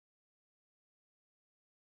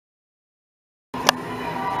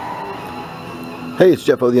Hey, it's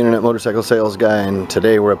Jeff O, the Internet Motorcycle Sales Guy, and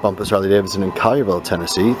today we're at Bumpus H-D in Collierville,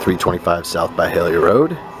 Tennessee, 325 South Byhalia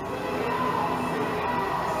Road.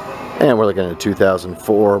 And we're looking at a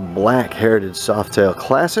 2004 Black Heritage Softail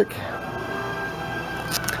Classic.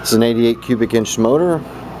 This is an 88 cubic inch motor.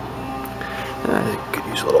 I could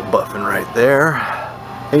use a little buffing right there.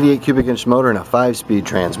 88 cubic inch motor and a 5-speed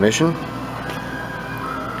transmission.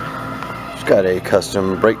 It's got a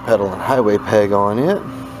custom brake pedal and highway peg on it.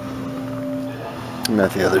 And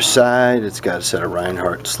at the other side, it's got a set of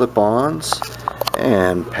Reinhardt slip-ons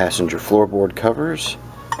and passenger floorboard covers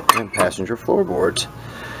and passenger floorboards.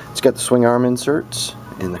 It's got the swing arm inserts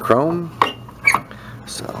in the chrome.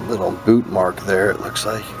 So a little boot mark there, it looks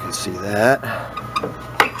like. You can see that.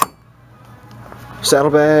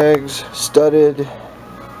 Saddlebags, studded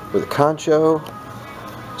with a concho.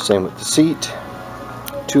 Same with the seat.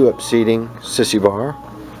 2-up seating, sissy bar.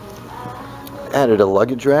 Added a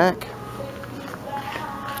luggage rack.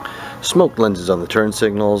 Smoked lenses on the turn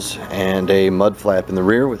signals and a mud flap in the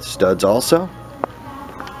rear with studs also.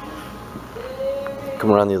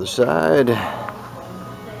 Come around the other side.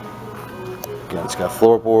 Again, it's got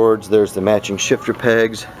floorboards. There's the matching shifter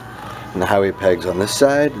pegs and the highway pegs on this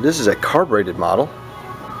side. This is a carbureted model.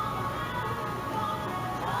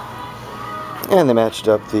 And they matched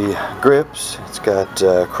up the grips. It's got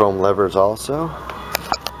chrome levers also.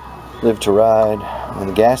 Live to ride on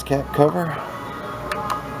the gas cap cover.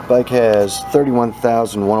 Bike has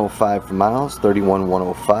 31,105 miles,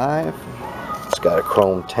 31,105. It's got a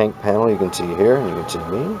chrome tank panel you can see here, and you can see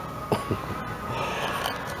me.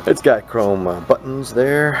 It's got chrome buttons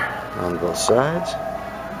there on both sides.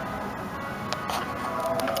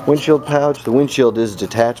 Windshield pouch. The windshield is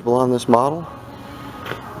detachable on this model.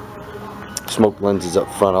 Smoke lenses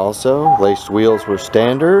up front also. Laced wheels were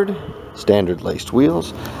standard laced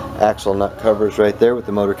wheels. Axle nut covers right there with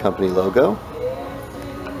the motor company logo.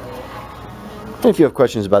 And if you have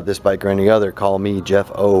questions about this bike or any other, call me, Jeff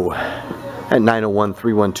O, at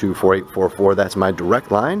 901-312-4844. That's my direct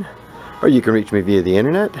line. Or you can reach me via the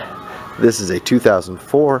internet. This is a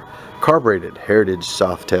 2004 carbureted Heritage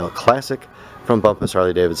Softail Classic from Bumpus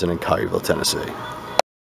H-D in Collierville, Tennessee.